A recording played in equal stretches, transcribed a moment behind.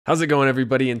How's it going,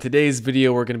 everybody? In today's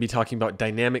video, we're going to be talking about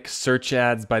dynamic search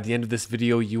ads. By the end of this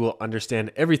video, you will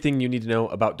understand everything you need to know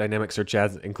about dynamic search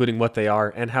ads, including what they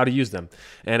are and how to use them.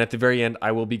 And at the very end,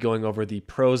 I will be going over the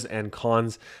pros and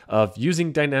cons of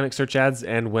using dynamic search ads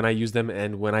and when I use them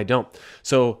and when I don't.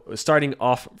 So starting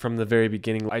off from the very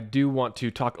beginning, I do want to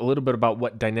talk a little bit about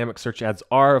what dynamic search ads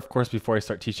are, of course, before I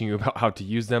start teaching you about how to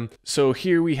use them. So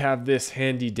here we have this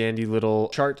handy dandy little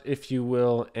chart, if you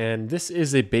will, and this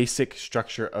is a basic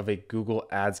structure of a Google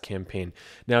Ads campaign.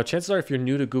 Now, chances are if you're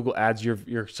new to Google Ads,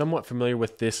 you're somewhat familiar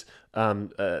with this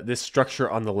this structure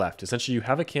on the left. Essentially, you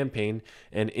have a campaign,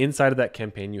 and inside of that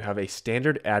campaign, you have a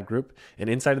standard ad group, and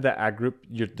inside of that ad group,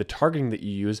 the targeting that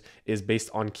you use is based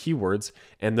on keywords,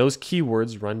 and those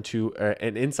keywords run to,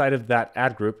 and inside of that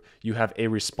ad group, you have a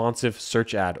responsive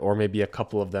search ad, or maybe a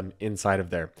couple of them inside of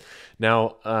there.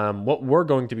 Now, what we're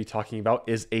going to be talking about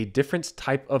is a different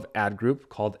type of ad group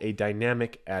called a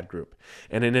dynamic ad group.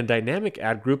 And in a dynamic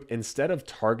ad group, instead of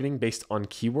targeting based on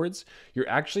keywords, you're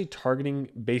actually targeting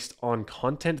based on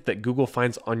content that Google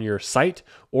finds on your site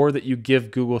or that you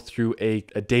give Google through a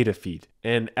data feed.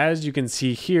 And as you can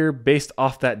see here, based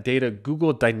off that data,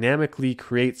 Google dynamically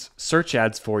creates search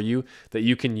ads for you that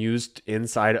you can use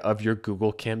inside of your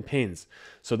Google campaigns.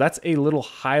 So that's a little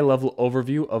high-level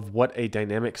overview of what a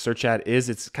dynamic search ad is.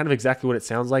 It's kind of exactly what it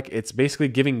sounds like. It's basically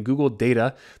giving Google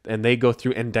data, and they go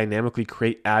through and dynamically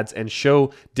create ads and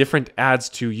show different ads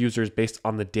to users based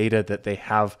on the data that they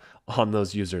have on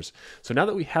those users. So now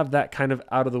that we have that kind of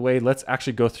out of the way, let's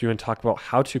actually go through and talk about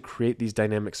how to create these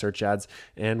dynamic search ads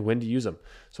and when to use them.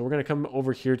 So we're going to come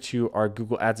over here to our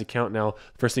Google Ads account. Now,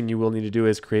 first thing you will need to do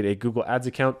is create a Google Ads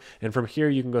account. And from here,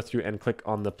 you can go through and click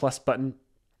on the plus button.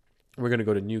 We're going to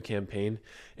go to new campaign,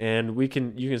 and you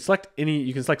can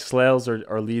select sales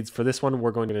or leads. For this one,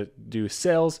 we're going to do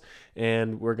sales,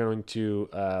 and we're going to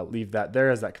leave that there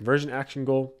as that conversion action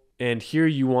goal. And here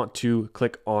you want to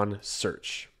click on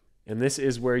search. And this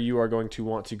is where you are going to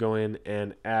want to go in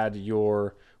and add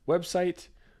your website.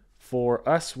 For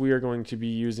us, we are going to be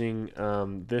using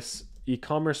this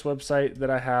e-commerce website that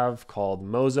I have called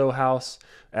Mozo House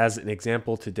as an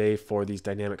example today for these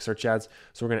dynamic search ads.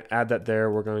 So we're going to add that there.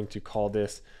 We're going to call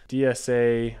this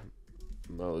DSA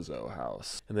Mozo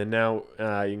House. And then now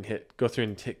you can go through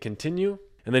and hit continue.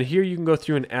 And then here you can go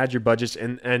through and add your budgets.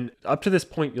 And up to this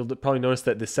point, you'll probably notice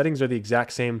that the settings are the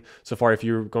exact same so far if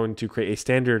you're going to create a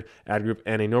standard ad group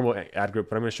and a normal ad group.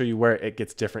 But I'm going to show you where it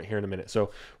gets different here in a minute. So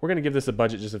we're going to give this a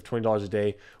budget just of $20 a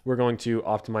day. We're going to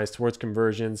optimize towards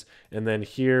conversions. And then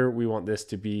here we want this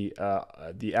to be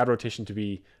the ad rotation to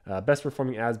be best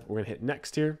performing ads. We're going to hit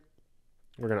next here.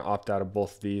 We're going to opt out of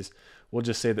both of these. We'll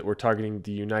just say that we're targeting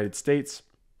the United States.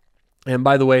 And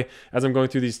by the way, as I'm going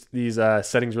through these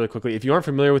settings really quickly, if you aren't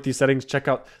familiar with these settings, check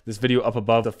out this video up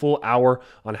above, the full hour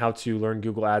on how to learn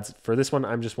Google Ads. For this one,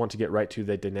 I just want to get right to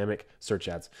the dynamic search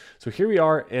ads. So here we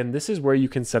are, and this is where you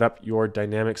can set up your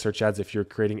dynamic search ads if you're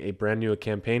creating a brand new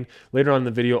campaign. Later on in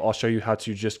the video, I'll show you how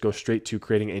to just go straight to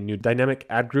creating a new dynamic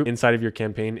ad group inside of your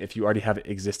campaign if you already have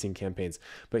existing campaigns.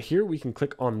 But here we can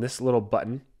click on this little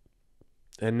button.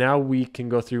 And now we can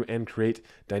go through and create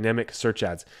dynamic search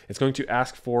ads. It's going to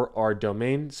ask for our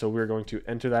domain. So we're going to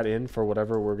enter that in for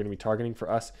whatever we're going to be targeting. For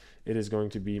us, it is going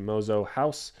to be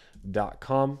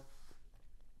mozohouse.com.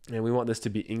 And we want this to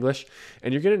be English.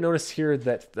 And you're going to notice here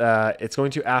that it's going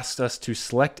to ask us to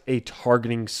select a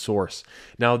targeting source.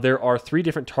 Now, there are 3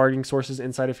 different targeting sources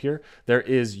inside of here. There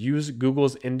is use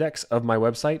Google's index of my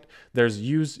website. There's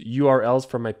use URLs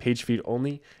from my page feed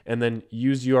only. And then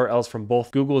use URLs from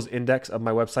both Google's index of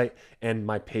my website and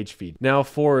my page feed. Now,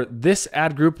 for this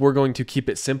ad group, we're going to keep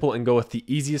it simple and go with the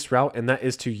easiest route, and that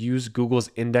is to use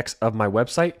Google's index of my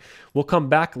website. We'll come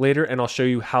back later and I'll show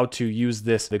you how to use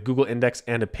the Google index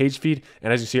and a page feed.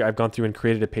 And as you see, I've gone through and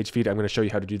created a page feed. I'm going to show you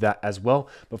how to do that as well.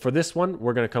 But for this one,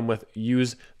 we're going to come with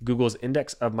use Google's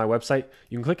index of my website.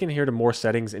 You can click in here to more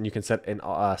settings, and you can set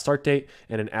a start date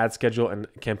and an ad schedule and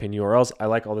campaign URLs. I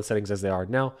like all the settings as they are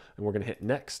now, and we're going to hit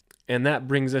next. And that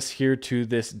brings us here to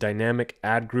this dynamic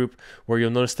ad group where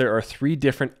you'll notice there are 3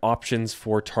 different options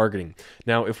for targeting.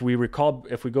 Now, if we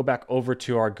go back over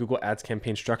to our Google Ads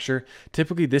campaign structure,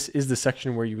 typically this is the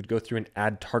section where you would go through and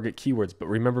add target keywords. But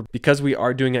remember, because we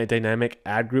are doing a dynamic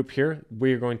ad group here,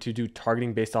 we are going to do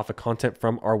targeting based off of content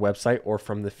from our website or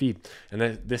from the feed. And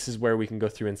then this is where we can go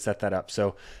through and set that up.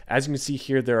 So as you can see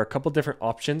here, there are a couple different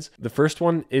options. The first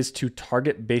one is to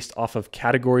target based off of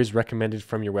categories recommended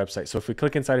from your website. So if we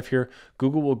click inside of here,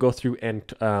 Google will go through and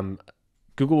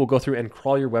Google will go through and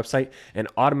crawl your website and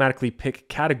automatically pick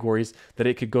categories that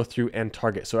it could go through and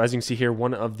target. So as you can see here,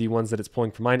 one of the ones that it's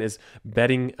pulling from mine is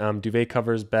bedding, duvet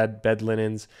covers, bed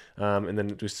linens, and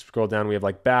then just scroll down, we have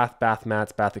like bath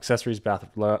mats, bath accessories, bath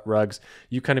rugs.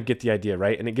 You kind of get the idea,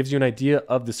 right? And it gives you an idea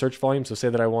of the search volume. So say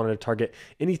that I wanted to target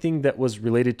anything that was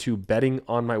related to bedding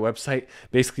on my website.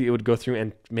 Basically, it would go through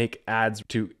and make ads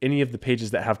to any of the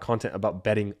pages that have content about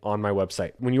bedding on my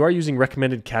website. When you are using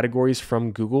recommended categories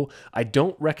from Google, I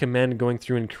don't recommend going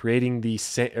through and creating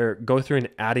go through and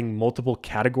adding multiple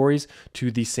categories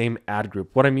to the same ad group.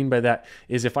 What I mean by that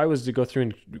is if I was to go through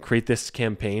and create this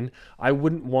campaign, I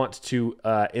wouldn't want to,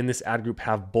 in this ad group,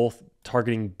 have both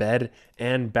targeting bed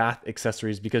and bath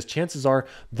accessories, because chances are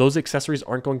those accessories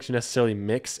aren't going to necessarily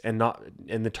mix, and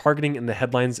the targeting and the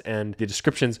headlines and the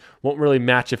descriptions won't really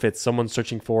match if it's someone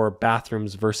searching for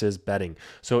bathrooms versus bedding.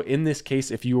 So in this case,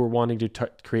 if you were wanting to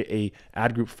create a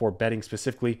ad group for bedding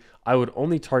specifically, I would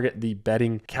only target the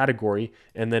bedding category,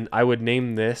 and then I would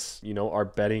name this, our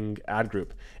bedding ad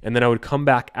group. And then I would come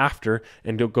back after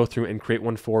and go through and create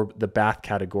one for the bath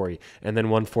category, and then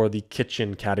one for the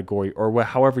kitchen category, or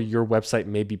however your website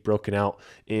may be broken out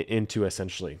into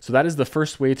essentially. So that is the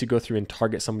first way to go through and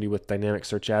target somebody with dynamic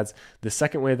search ads. The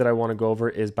second way that I want to go over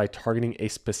is by targeting a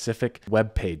specific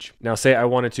web page. Now, say I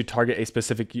wanted to target a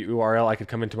specific URL, I could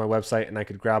come into my website and I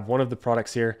could grab one of the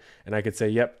products here and I could say,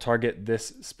 yep, target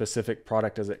this specific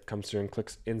product as it comes through and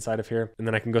clicks inside of here. And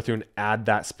then I can go through and add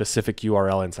that specific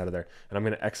URL inside of there. And I'm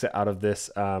going to exit out of this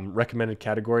recommended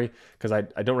category, because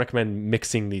I don't recommend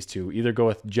mixing these two. Either go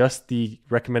with just the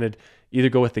recommended, either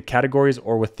go with the categories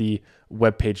or with the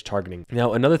web page targeting.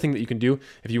 Now, another thing that you can do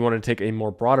if you want to take a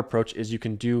more broad approach is you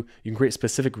can create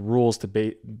specific rules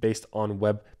based on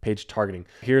web page targeting.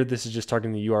 Here, this is just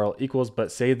targeting the URL equals,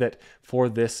 but say that for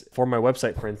my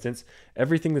website, for instance,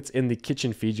 everything that's in the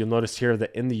kitchen feed, you'll notice here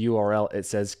that in the URL, it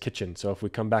says kitchen. So if we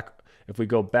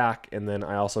go back and then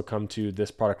I also come to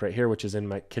this product right here, which is in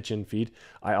my kitchen feed,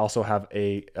 I also have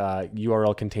a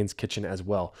URL contains kitchen as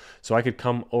well. So I could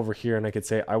come over here and I could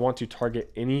say, I want to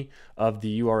target any of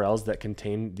the URLs that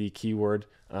contain the keyword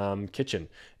kitchen,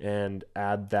 and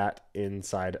add that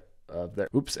inside of there.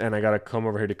 Oops, and I got to come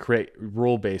over here to create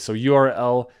rule base. So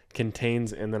URL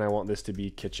contains, and then I want this to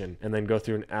be kitchen, and then go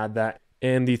through and add that.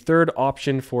 And the third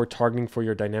option for targeting for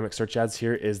your dynamic search ads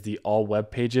here is the all web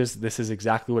pages. This is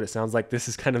exactly what it sounds like. This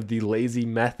is kind of the lazy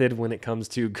method when it comes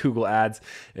to Google Ads.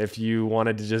 If you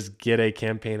wanted to just get a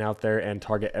campaign out there and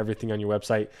target everything on your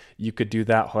website, you could do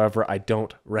that. However, I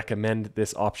don't recommend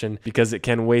this option because it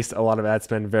can waste a lot of ad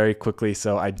spend very quickly.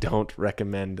 So I don't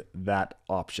recommend that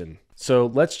option.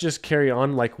 So let's just carry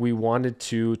on like we wanted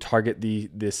to target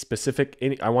this specific,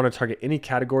 I want to target any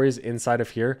categories inside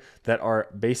of here that are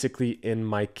basically in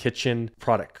my kitchen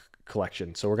product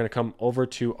collection. So we're going to come over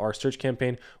to our search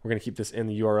campaign. We're going to keep this in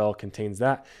the URL contains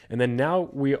that. And then now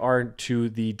we are to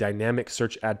the dynamic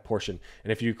search ad portion.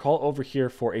 And if you call over here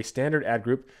for a standard ad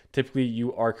group, typically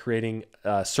you are creating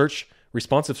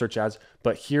responsive search ads,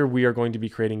 but here we are going to be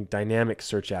creating dynamic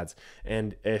search ads.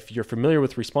 And if you're familiar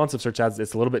with responsive search ads,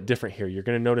 it's a little bit different here. You're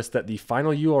going to notice that the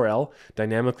final URL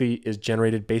dynamically is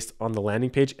generated based on the landing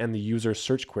page and the user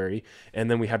search query.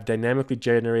 And then we have dynamically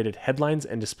generated headlines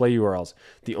and display URLs.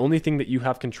 The only thing that you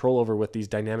have control over with these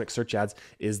dynamic search ads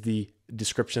is the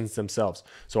descriptions themselves.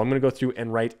 So I'm going to go through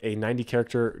and write a 90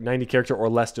 character or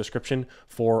less description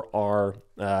for our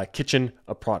kitchen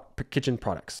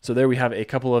products. So there we have a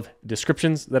couple of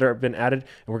descriptions that have been added,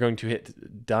 and we're going to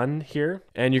hit done here.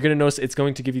 And you're going to notice it's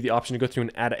going to give you the option to go through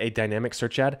and add a dynamic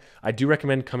search ad. I do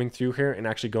recommend coming through here and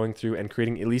actually going through and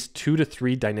creating at least 2 to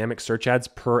 3 dynamic search ads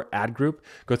per ad group.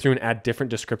 Go through and add different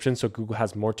descriptions so Google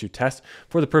has more to test.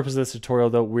 For the purpose of this tutorial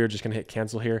though, we're just going to hit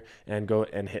cancel here and go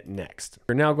and hit next.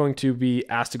 We're now going to be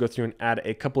asked to go through and add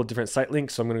a couple of different site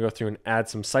links. So I'm going to go through and add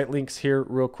some site links here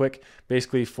real quick.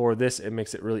 Basically for this, it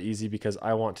makes it really easy because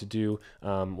I want to do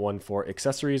one for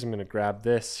accessories. I'm going to grab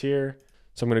this here.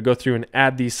 So I'm going to go through and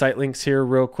add these site links here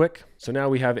real quick. So now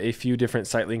we have a few different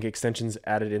site link extensions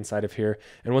added inside of here.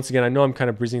 And once again, I know I'm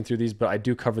kind of breezing through these, but I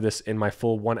do cover this in my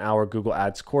full 1-hour Google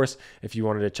Ads course if you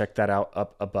wanted to check that out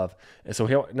up above. And so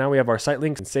here, now we have our site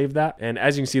links, and save that. And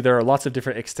as you can see, there are lots of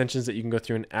different extensions that you can go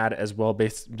through and add as well,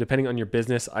 depending on your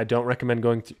business. I don't recommend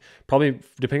going through, probably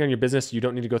depending on your business, you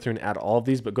don't need to go through and add all of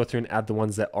these, but go through and add the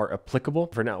ones that are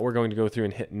applicable. For now, we're going to go through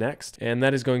and hit next. And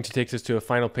that is going to take us to a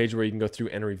final page where you can go through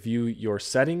and review your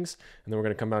settings. And then we're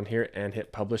going to come down here and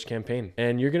hit publish campaign. campaign.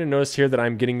 And you're going to notice here that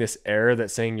I'm getting this error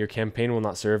that's saying your campaign will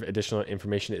not serve, additional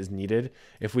information is needed.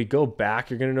 If we go back,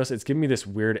 you're going to notice it's giving me this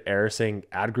weird error saying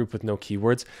ad group with no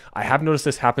keywords. I have noticed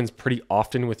this happens pretty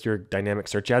often with your dynamic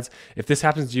search ads. If this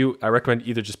happens to you, I recommend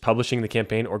either just publishing the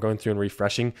campaign or going through and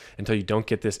refreshing until you don't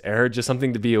get this error. Just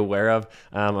something to be aware of.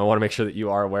 I want to make sure that you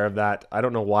are aware of that. I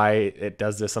don't know why it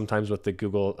does this sometimes with the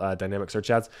Google dynamic search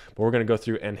ads, but we're going to go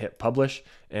through and hit publish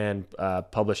and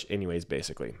publish anyways,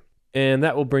 basically. And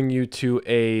that will bring you to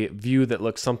a view that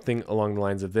looks something along the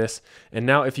lines of this. And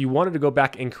now if you wanted to go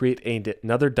back and create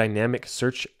another dynamic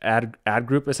search ad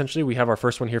group, essentially, we have our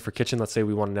first one here for kitchen. Let's say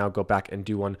we want to now go back and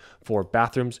do one for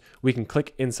bathrooms. We can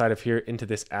click inside of here into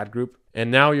this ad group. And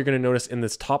now you're going to notice in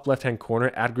this top left-hand corner,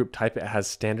 ad group type, it has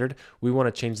standard. We want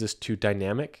to change this to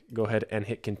dynamic. Go ahead and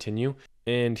hit continue.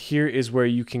 And here is where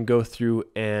you can go through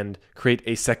and create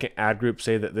a second ad group.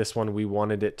 Say that this one, we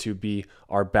wanted it to be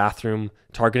our bathroom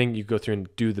targeting. You go through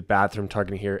and do the bathroom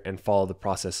targeting here and follow the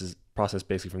process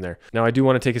basically from there. Now I do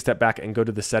want to take a step back and go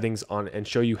to the settings on and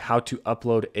show you how to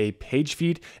upload a page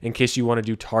feed in case you want to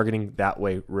do targeting that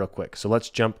way real quick. So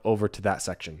let's jump over to that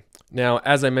section. Now,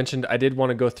 as I mentioned, I did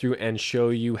want to go through and show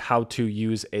you how to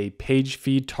use a page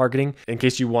feed targeting in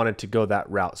case you wanted to go that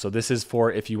route. So this is for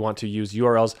if you want to use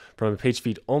URLs from a page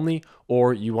feed only,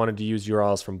 or you wanted to use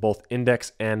URLs from both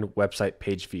index and website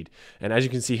page feed. And as you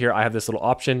can see here, I have this little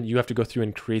option. You have to go through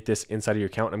and create this inside of your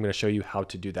account. I'm going to show you how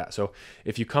to do that. So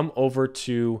if you come over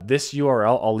to this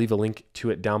URL, I'll leave a link to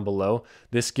it down below.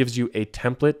 This gives you a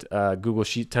template, Google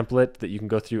Sheet template that you can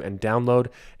go through and download.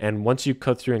 And once you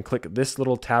go through and click this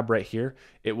little tab right here,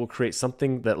 it will create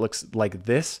something that looks like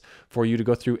this for you to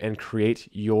go through and create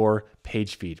your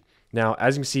page feed. Now,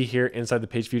 as you can see here inside the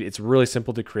page feed, it's really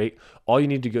simple to create. All you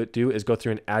need to do is go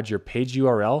through and add your page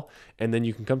URL, and then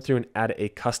you can come through and add a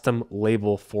custom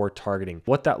label for targeting.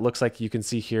 What that looks like, you can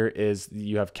see here is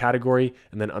you have category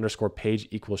and then underscore page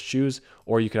equals shoes,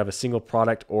 or you could have a single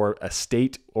product or a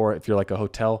state, or if you're like a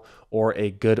hotel, or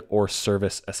a good or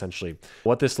service essentially.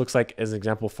 What this looks like as an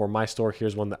example for my store,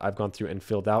 here's one that I've gone through and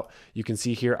filled out. You can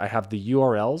see here I have the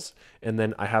URLs, and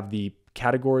then I have the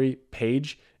category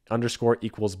page underscore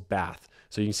equals bath.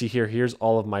 So you can see here, here's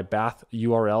all of my bath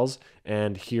URLs,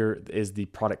 and here is the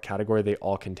product category. They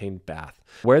all contain bath.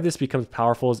 Where this becomes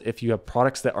powerful is if you have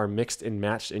products that are mixed and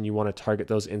matched and you want to target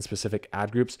those in specific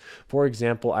ad groups. For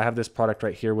example, I have this product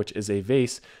right here, which is a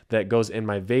vase that goes in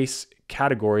my vase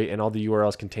category, and all the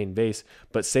URLs contain vase,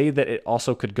 but say that it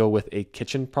also could go with a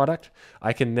kitchen product.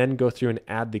 I can then go through and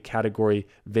add the category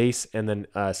vase and then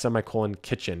semicolon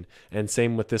kitchen. And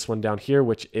same with this one down here,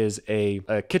 which is a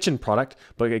kitchen product,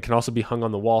 but it can also be hung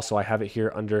on the wall. So I have it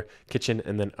here under kitchen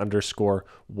and then underscore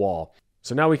wall.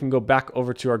 So now we can go back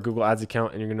over to our Google Ads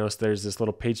account, and you're gonna notice there's this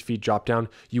little page feed drop down.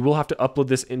 You will have to upload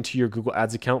this into your Google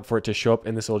Ads account for it to show up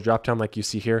in this little drop down like you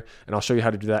see here. And I'll show you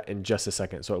how to do that in just a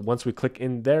second. So once we click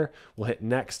in there, we'll hit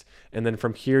next. And then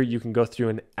from here, you can go through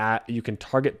and you can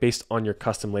target based on your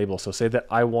custom label. So say that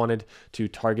I wanted to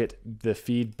target the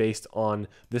feed based on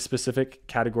this specific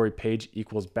category page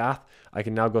equals bath. I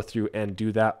can now go through and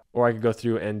do that, or I could go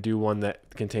through and do one that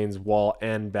contains wall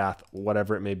and bath,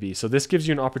 whatever it may be. So this gives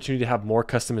you an opportunity to have more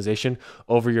customization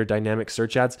over your dynamic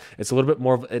search ads. It's a little bit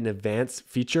more of an advanced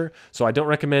feature, so I don't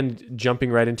recommend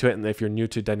jumping right into it. And if you're new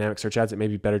to dynamic search ads, it may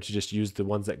be better to just use the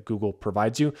ones that Google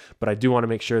provides you, but I do want to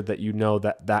make sure that you know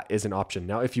that that is an option.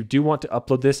 Now, if you do want to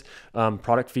upload this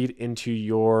product feed into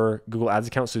your Google Ads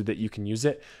account so that you can use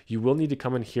it, you will need to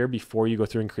come in here before you go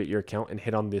through and create your account and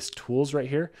hit on this tools right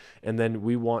here. And then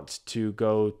we want to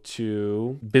go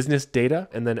to business data.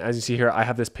 And then as you see here, I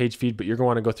have this page feed, but you're going to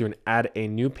want to go through and add a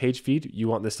new page feed. You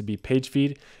want this to be page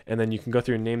feed, and then you can go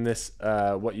through and name this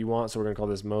what you want. So we're going to call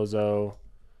this Mozo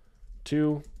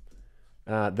 2.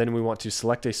 Then we want to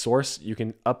select a source. You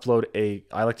can upload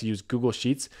I like to use Google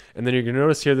Sheets. And then you're going to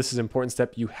notice here, this is an important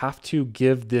step. You have to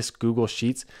give this Google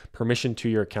Sheets permission to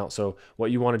your account. So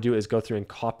what you want to do is go through and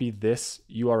copy this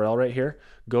URL right here,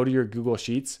 go to your Google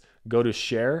Sheets, go to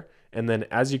share. And then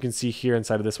as you can see here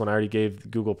inside of this one, I already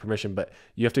gave Google permission, but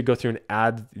you have to go through and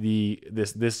add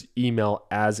this email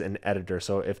as an editor.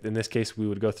 So if in this case, we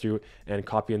would go through and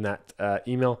copy in that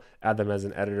email, add them as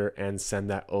an editor and send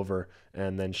that over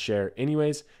and then share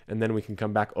anyways. And then we can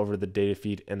come back over to the data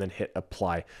feed and then hit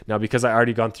apply. Now, because I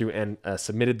already gone through and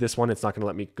submitted this one, it's not going to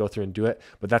let me go through and do it,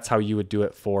 but that's how you would do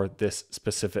it for this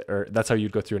specific, or that's how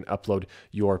you'd go through and upload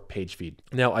your page feed.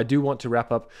 Now, I do want to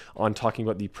wrap up on talking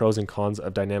about the pros and cons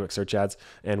of dynamic search ads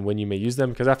and when you may use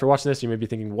them, because after watching this, you may be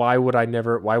thinking, why would I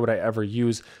ever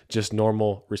use just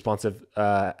normal responsive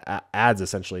ads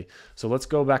essentially? So let's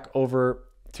go back over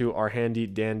to our handy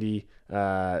dandy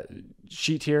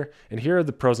sheet here, and here are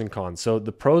the pros and cons. So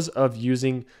the pros of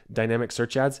using dynamic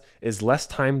search ads is less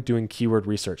time doing keyword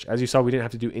research. As you saw, we didn't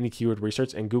have to do any keyword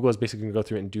research, and Google is basically going to go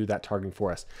through and do that targeting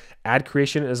for us. Ad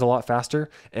creation is a lot faster,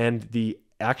 and the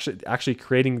actually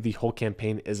creating the whole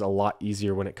campaign is a lot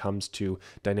easier when it comes to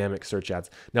dynamic search ads.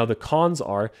 Now the cons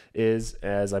is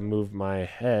as I move my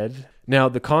head. Now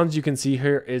the cons you can see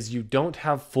here is you don't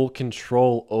have full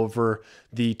control over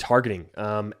the targeting,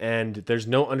 and there's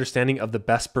no understanding of the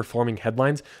best performing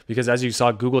headlines, because as you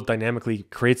saw, Google dynamically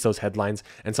creates those headlines,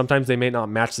 and sometimes they may not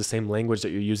match the same language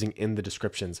that you're using in the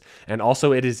descriptions. And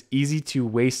also it is easy to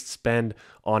waste spend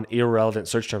on irrelevant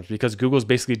search terms because Google's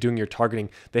basically doing your targeting.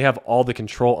 They have all the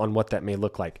control on what that may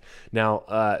look like. Now,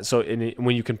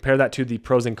 when you compare that to the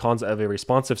pros and cons of a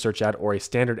responsive search ad or a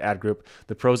standard ad group,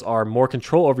 the pros are more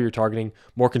control over your targeting,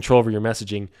 more control over your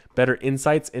messaging, better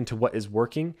insights into what is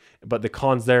working. But the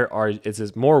cons there are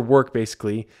it's more work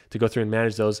basically to go through and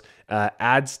manage those.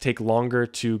 Ads take longer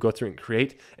to go through and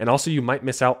create, and also you might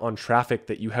miss out on traffic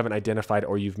that you haven't identified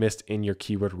or you've missed in your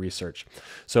keyword research.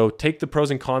 So take the pros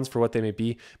and cons for what they may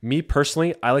be. Me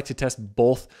personally, I like to test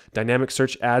both dynamic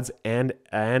search ads and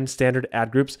standard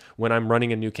ad groups when I'm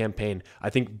running a new campaign. I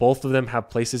think both of them have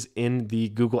places in the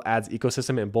Google Ads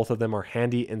ecosystem, and both of them are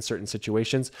handy in certain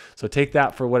situations. So take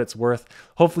that for what it's worth.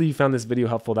 Hopefully you found this video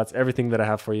helpful. That's everything that I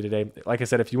have for you today. Like I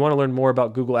said, if you want to learn more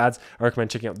about Google Ads, I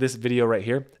recommend checking out this video right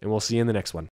here, and we'll see you in the next one.